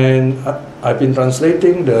 And I've been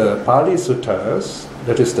translating the Pali Sutras,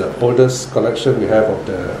 that is the oldest collection we have of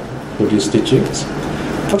the Buddhist teachings,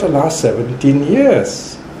 for the last 17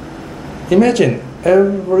 years. Imagine,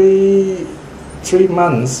 every 3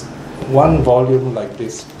 months, one volume like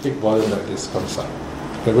this, big volume like this comes out.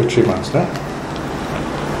 Every 3 months, no?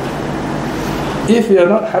 If you are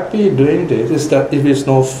not happy doing this, is that if it's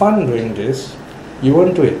no fun doing this, you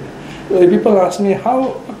won't do it. People ask me,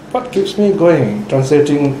 what keeps me going,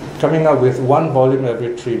 translating, coming up with one volume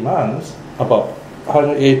every 3 months, about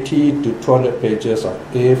 180 to 200 pages of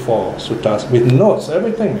A4 sutras with notes,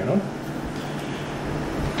 everything,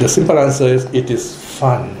 The simple answer is, it is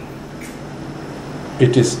fun.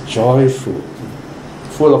 It is joyful,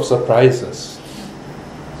 full of surprises.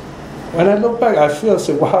 When I look back, I feel,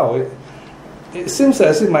 wow, it seems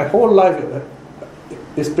as if my whole life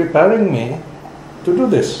is preparing me to do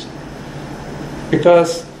this.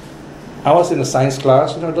 Because I was in a science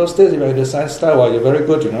class, those days you were in the science class, well, you're very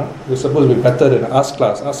good, You're supposed to be better than arts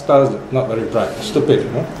class. Arts class is not very bright, stupid,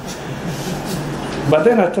 But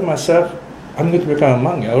then I told myself, I'm going to become a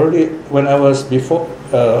monk. Already, when I was before,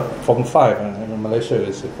 Form 5, in Malaysia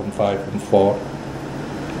it's Form 5, Form 4,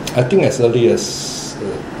 I think as early as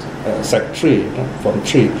Sec 3, Form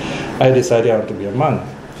 3, I decided I want to be a monk.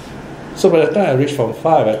 So by the time I reached Form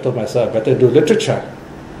 5, I told myself, I better do literature.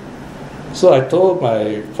 So I told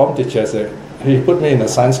my form teacher, he put me in a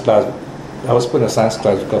science class. I was put in a science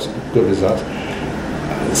class because of good results.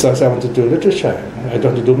 So I said, I want to do literature. I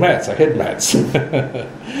don't want to do maths. I hate maths.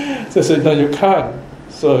 So I said, no, you can't.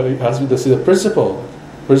 So he asked me to see the principal.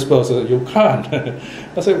 Principal said, you can't.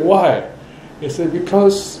 I said, why? He said,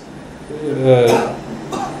 because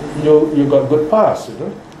you got good pass, you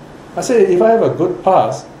know. I said, if I have a good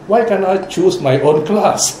pass, why can't I choose my own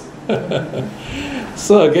class?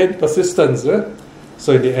 So again, persistence.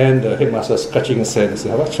 So in the end, the headmaster scratching his head and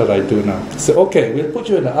said, what shall I do now? He said, okay, we'll put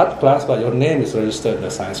you in the art class, but your name is registered in the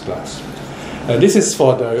science class. This is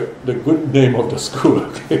for the good name of the school.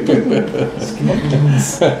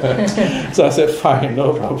 So I said, fine,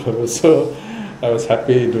 no problem. So I was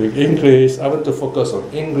happy doing English. I want to focus on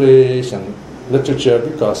English and literature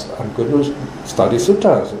because I'm going to study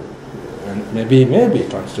suttas and maybe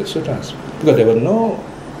translate suttas, because there were no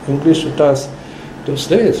English suttas those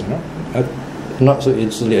days, you know, not so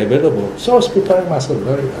easily available. So I was preparing myself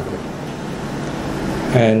very early.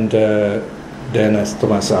 And then I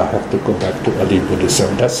told myself, I have to go back to early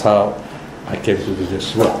Buddhism. That's how I came to do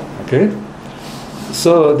this work. Okay?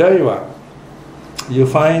 So there you are. You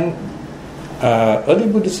find early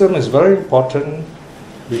Buddhism is very important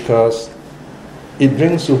because it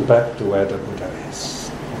brings you back to where the Buddha is.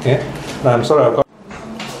 Okay? Now I'm sorry, I've got.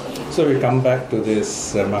 So we come back to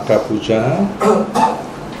this Magha Puja.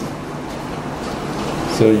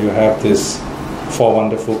 So you have these 4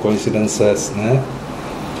 wonderful coincidences.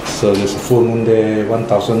 So there's a full moon day,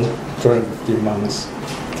 1,250 monks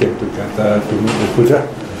came together to meet the Buddha.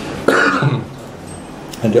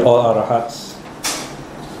 And they all arahats.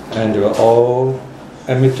 And they were all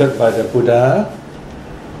admitted by the Buddha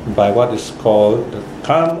by what is called the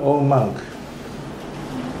calm old monk.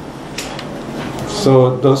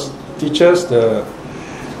 So those teachers,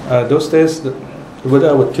 those days, the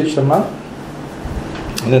Buddha would teach the monk.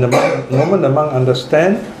 And then the moment the monk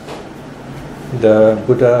understands, the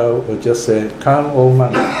Buddha will just say, "Come, O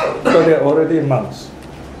monk." So they are already monks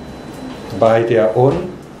by their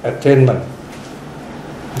own attainment.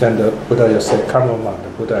 Then the Buddha just say, "Come, O monk." The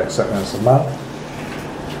Buddha accepts as a monk.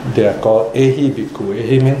 They are called Ehi Bhikkhu.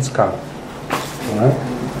 Ehi means come. Right?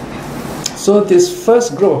 So this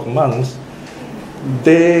first group of monks,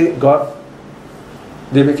 they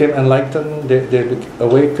became enlightened, they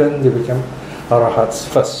awakened, they became arahats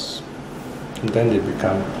first, and then they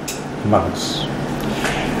become monks.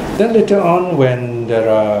 Then later on, when there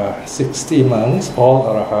are 60 monks, all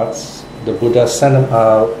arahats, the Buddha sent them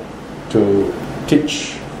out to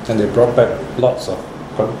teach, and they brought back lots of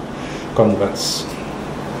converts.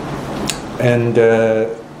 And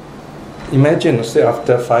imagine, say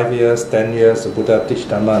after 5 years, 10 years, the Buddha teach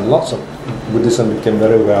Dhamma, lots of Buddhism became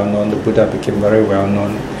very well known, the Buddha became very well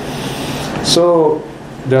known. So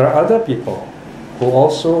there are other people who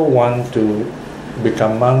also want to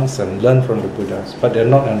become monks and learn from the Buddhas, but they're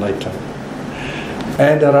not enlightened.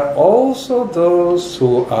 And there are also those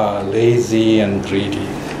who are lazy and greedy.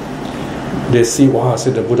 They see, wow,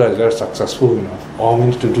 see the Buddha is very successful, you know. All we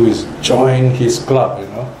need to do is join his club, you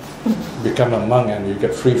know. Become a monk and you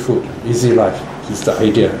get free food, easy life. Is the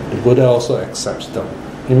idea. The Buddha also accepts them.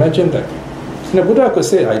 Imagine that. The Buddha could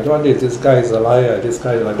say, I don't want this guy is a liar, this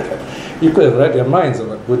guy is like that. You could have read their minds,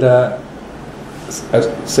 but Buddha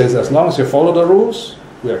says, as long as you follow the rules,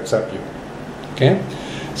 we accept you. Okay?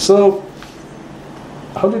 So,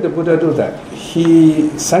 how did the Buddha do that? He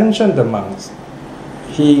sanctioned the monks.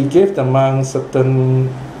 He gave the monks certain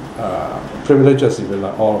privileges, if you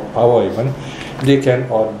like, or power even. They can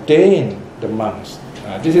ordain the monks.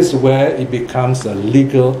 This is where it becomes a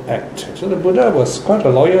legal act. So the Buddha was quite a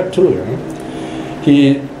lawyer too. Right?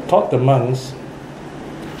 He taught the monks,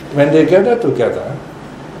 when they gather together,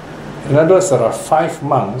 in other words, there are 5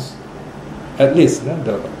 monks, at least in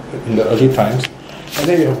the early times, and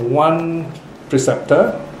then you have one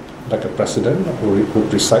preceptor, like a president, who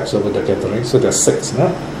presides over the gathering, so there are 6. No?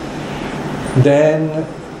 Then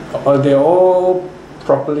they're all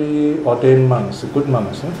properly ordained monks, good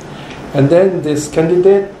monks. No? And then this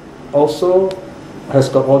candidate also has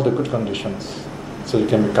got all the good conditions, so you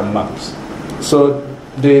can become monks. So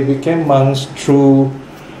they became monks through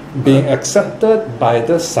being accepted by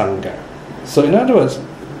the Sangha. So in other words,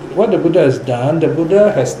 what the Buddha has done, the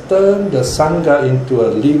Buddha has turned the Sangha into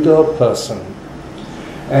a legal person.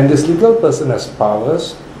 And this legal person has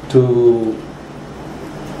powers to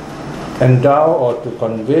endow or to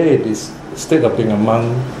convey this state of being a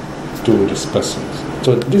monk to this person.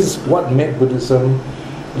 So this is what made Buddhism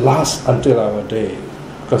last until our day,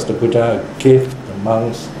 because the Buddha gave the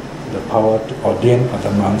monks the power to ordain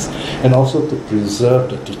other monks and also to preserve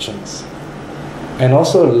the teachings. And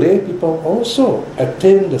also lay people also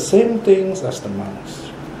attain the same things as the monks.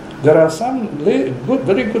 There are some very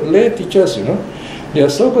good lay teachers, you know. They are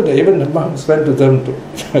so good that even the monks went to them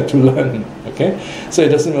to learn. Okay, so it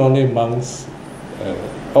doesn't mean only monks.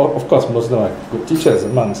 Of course, most of them are good teachers, the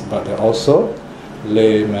monks, but they're also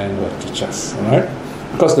laymen who are teachers. Right?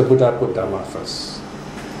 Because the Buddha put Dharma first.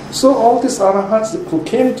 So all these arahats who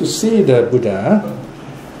came to see the Buddha,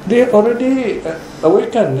 they already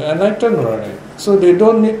awakened, enlightened already. So they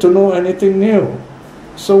don't need to know anything new.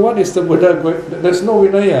 So what is the Buddha going? There's no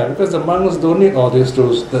Vinaya, because the monks don't need all these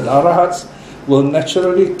rules. The arahats will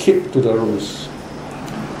naturally keep to the rules.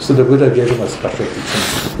 So the Buddha gave him a special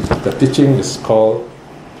teaching. The teaching is called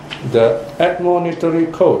the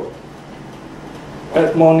Admonitory Code.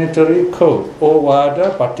 Admonitory Code,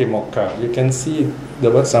 Ovada Patimokkha. You can see the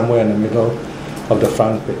word somewhere in the middle of the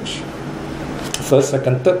front page. First,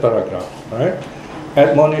 second, third paragraph, right?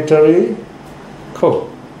 Admonitory Code,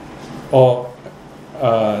 or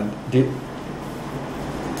the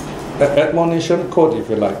admonition code, if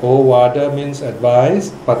you like. Ovada means advice,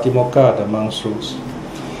 Patimokkha, the monk's rules.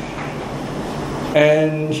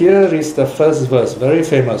 And here is the first verse, very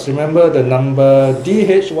famous. Remember the number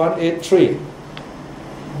DH183.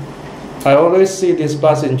 I always see this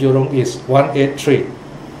bus in Jurong East, 183.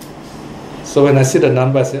 So when I see the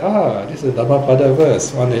number, I say, this is the Dhammapada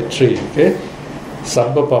verse, 183, okay?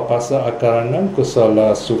 Sabba papasa akaranam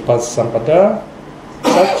kusala supas sampada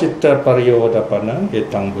sachitta pariyodapanam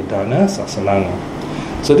etang buddhana sasanang.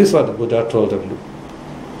 So this is what the Buddha told them.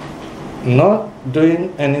 Not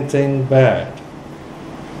doing anything bad,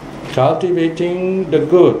 cultivating the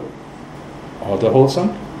good or the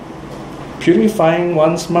wholesome, purifying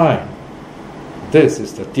one's mind. This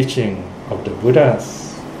is the teaching of the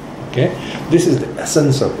Buddhas. Okay? This is the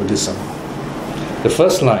essence of Buddhism. The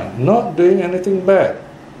first line, not doing anything bad,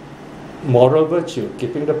 moral virtue,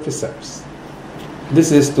 keeping the precepts.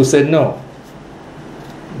 This is to say no.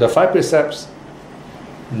 The 5 precepts,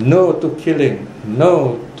 no to killing,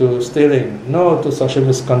 no to stealing, no to social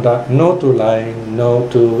misconduct, no to lying, no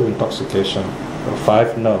to intoxication. The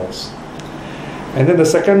 5 no's. And then the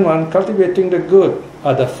second one, cultivating the good,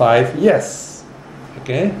 are the 5 yes.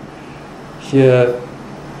 Okay? Here,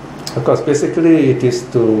 of course, basically it is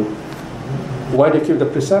to, why do you keep the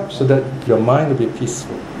precepts? So that your mind will be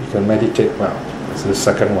peaceful. You can meditate well. That's the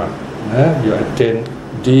second one. You attain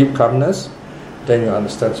deep calmness, then you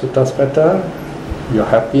understand suttas better. You're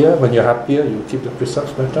happier. When you're happier, you keep the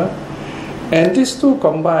precepts better. And these two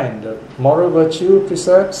combined, the moral virtue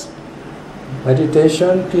precepts,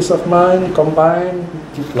 meditation, peace of mind, combined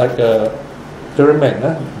like a pyramid.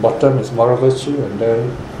 Bottom is moral virtue, and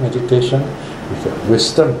then meditation with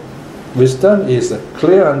wisdom. Wisdom is a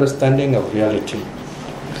clear understanding of reality.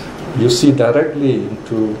 You see directly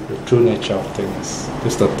into the true nature of things.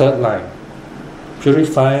 This is the third line.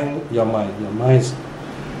 Purifying your mind. Your mind is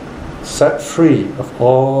set free of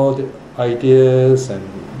all the ideas and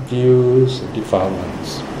views and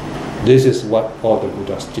defilements. This is what all the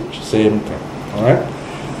Buddhas teach. Same thing. Alright?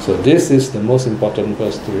 So this is the most important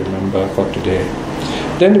verse to remember for today.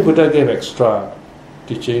 Then the Buddha gave extra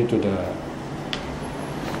teaching to the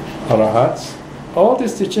Arahats. All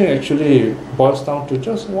this teaching actually boils down to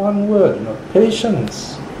just one word,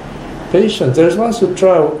 patience. Patience. There is one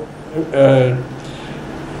sutra,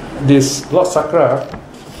 this Lord Sakra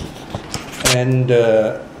and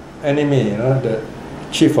the enemy, the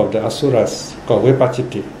chief of the Asuras, called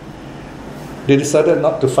Vepachiti. They decided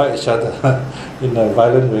not to fight each other in a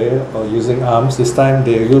violent way or using arms. This time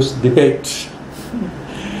they used debate.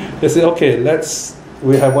 They said, okay,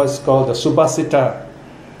 we have what's called the Subhasita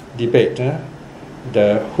debate.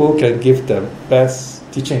 Who can give the best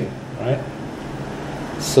teaching, right?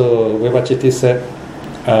 So Vepachiti said,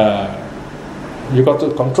 you got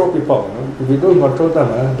to control people. If you don't control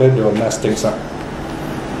them, then they will mess things up.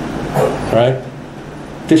 Right?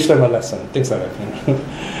 Teach them a lesson, things like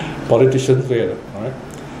that. Politicians fail, right?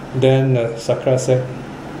 Then Sakra said,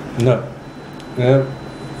 no,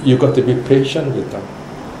 you got to be patient with them.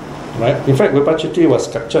 Right? In fact, Vepachiti was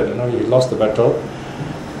captured, he lost the battle.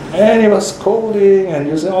 And he was scolding and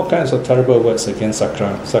using all kinds of terrible words against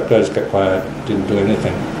Sakra. Sakra just kept quiet, didn't do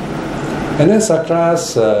anything. And then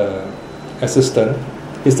Sakra's assistant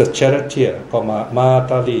is the charioteer called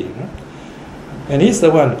Mahatali. And he's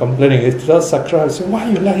the one complaining. He tells Sakra, why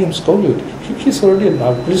you let him scold you? He's already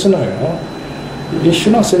a prisoner, You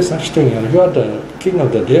should not say such thing. You are the king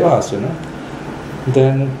of the Devas,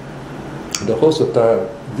 Then the whole sutta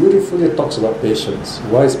beautifully talks about patience.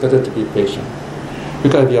 Why it's better to be patient.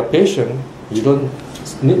 Because if you are patient, you don't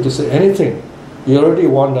need to say anything. You already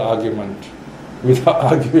won the argument without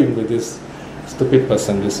arguing with this stupid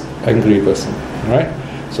person, this angry person, right?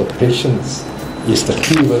 So patience is the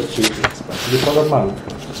key virtue, especially for a monk.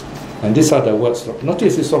 And these are the words.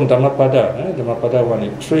 Notice it's from Dhammapada. Dhammapada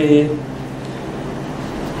 183.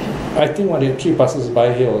 I think 183 passes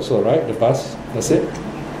by here also, right? The bus. That's it?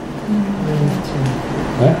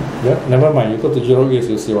 Yeah, never mind. You go to Jurong East,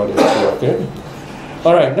 you'll see what it is. Okay?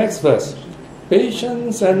 Alright, next verse.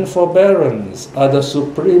 Patience and forbearance are the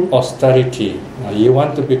supreme austerity. Now, you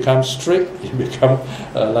want to become strict, you become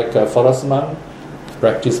like a forest monk,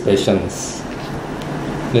 practice patience.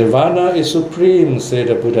 Nirvana is supreme, say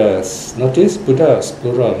the Buddhas. Notice Buddhas,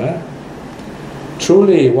 plural.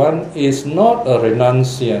 Truly, one is not a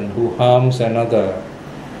renunciant who harms another.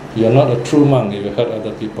 You are not a true monk if you hurt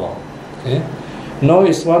other people. Okay? Nor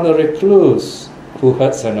is one a recluse who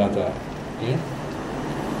hurts another. Okay?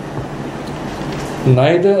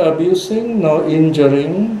 Neither abusing nor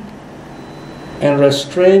injuring, and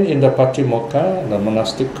restraint in the Patimokkha, the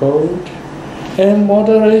monastic code, and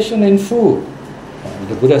moderation in food.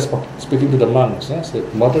 The Buddha is speaking to the monks, so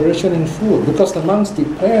moderation in food, because the monks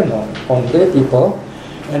depend on lay people,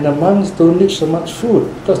 and the monks don't need so much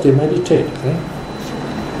food because they meditate.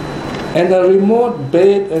 And a remote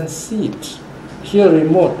bed and seat. Here,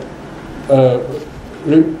 remote,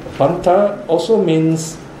 panta also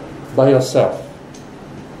means by yourself.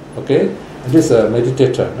 Okay, this is a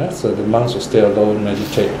meditator, so the monks will stay alone,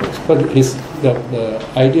 meditate. But the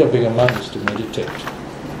idea of being a monk is to meditate.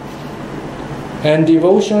 And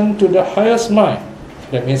devotion to the highest mind,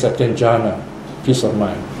 that means attain jhana, peace of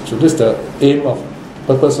mind. So this is the aim of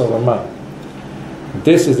purpose of a monk.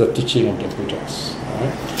 This is the teaching of the Buddhas.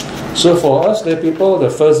 Right? So for us, the people, the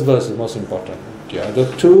first verse is most important. The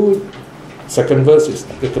other two, second verse is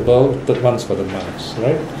applicable, third one's for the monks,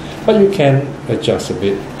 right? But you can adjust a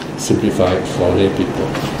bit, simplify it for lay people.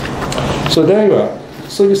 So there you are.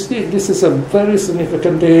 So you see, this is a very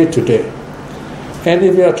significant day today. And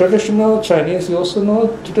if you are traditional Chinese, you also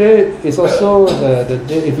know today is also the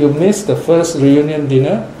day. If you miss the first reunion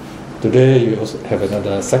dinner, today you also have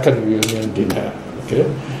another second reunion dinner. Okay.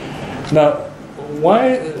 Now,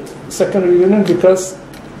 why second reunion? Because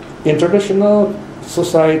in traditional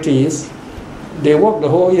societies, they work the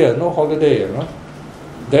whole year, no holiday,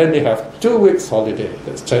 Then they have 2 weeks holiday.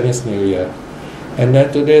 That's Chinese New Year. And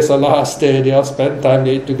then today's the last day. They all spend time,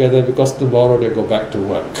 they eat together, because tomorrow they go back to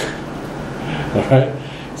work. Alright?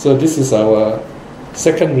 So this is our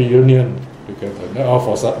second reunion together. Or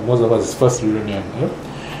for most of us, it's first reunion.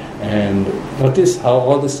 And notice how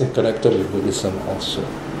all this is connected with Buddhism also.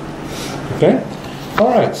 Okay?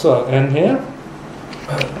 Alright, so I'll end here.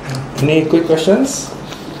 Any quick questions?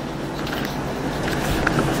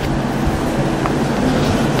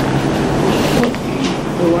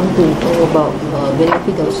 We want to talk about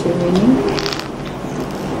benefit of swimming.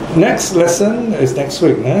 Next lesson is next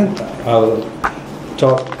week. I'll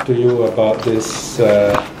talk to you about this.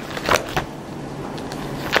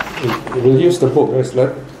 We'll use the book.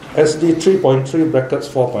 SD 3.3 brackets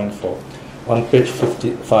 4.4 on page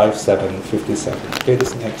 57. Okay,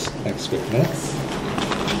 this next week.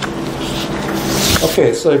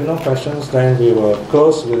 Okay, so if no questions, then we will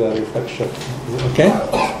close with a reflection. Okay?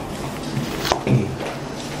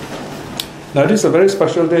 Now this is a very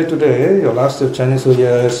special day today. Your last day of Chinese New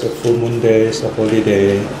Year is a full moon day, it's a holy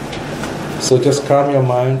day. So just calm your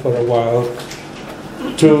mind for a while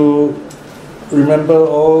to remember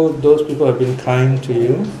all those people who have been kind to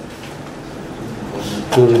you,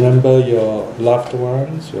 to remember your loved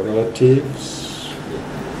ones, your relatives,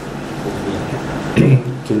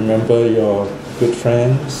 to remember your good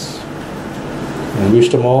friends, and wish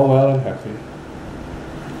them all well and happy.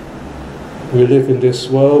 We live in this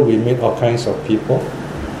world, we meet all kinds of people.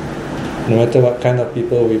 No matter what kind of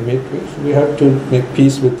people we meet with, we have to make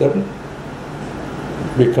peace with them,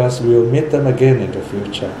 because we will meet them again in the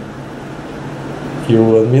future. You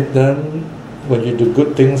will meet them when you do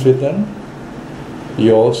good things with them.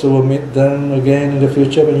 You also will meet them again in the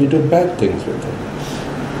future when you do bad things with them.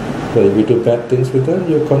 But if you do bad things with them,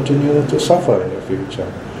 you continue to suffer in the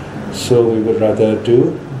future. So we would rather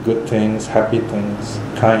do good things, happy things,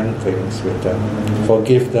 kind things with them.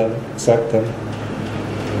 Forgive them, accept them.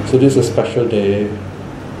 So this is a special day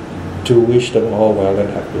to wish them all well and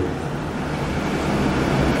happy.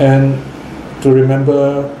 And to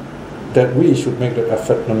remember that we should make that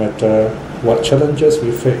effort no matter what challenges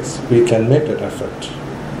we face. We can make that effort.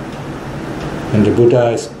 And the Buddha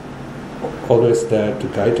is always there to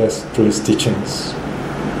guide us through his teachings.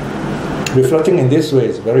 Reflecting in this way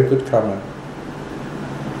is very good karma.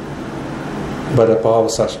 By the power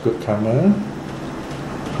of such good karma,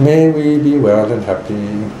 may we be well and happy.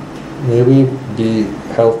 May we be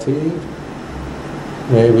healthy.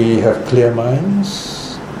 May we have clear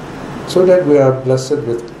minds, so that we are blessed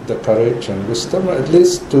with the courage and wisdom, at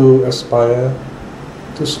least to aspire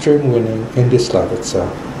to stream winning in this life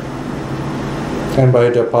itself. And by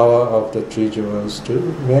the power of the three jewels too,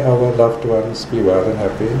 may our loved ones be well and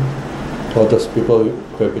happy. All those people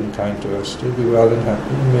who have been kind to us too, be well and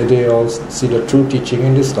happy. May they all see the true teaching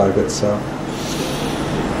in this life itself.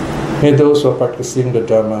 May those who are practicing the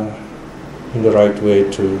Dharma in the right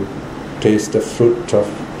way to taste the fruit of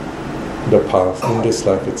the path in this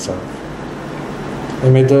life itself.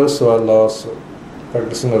 And may those who are lost,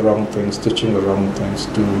 practicing the wrong things, teaching the wrong things,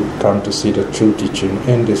 to come to see the true teaching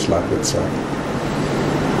in this life itself.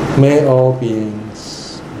 May all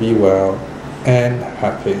beings be well and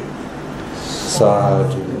happy.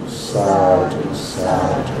 Sadhu, sadhu,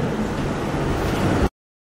 sadhu.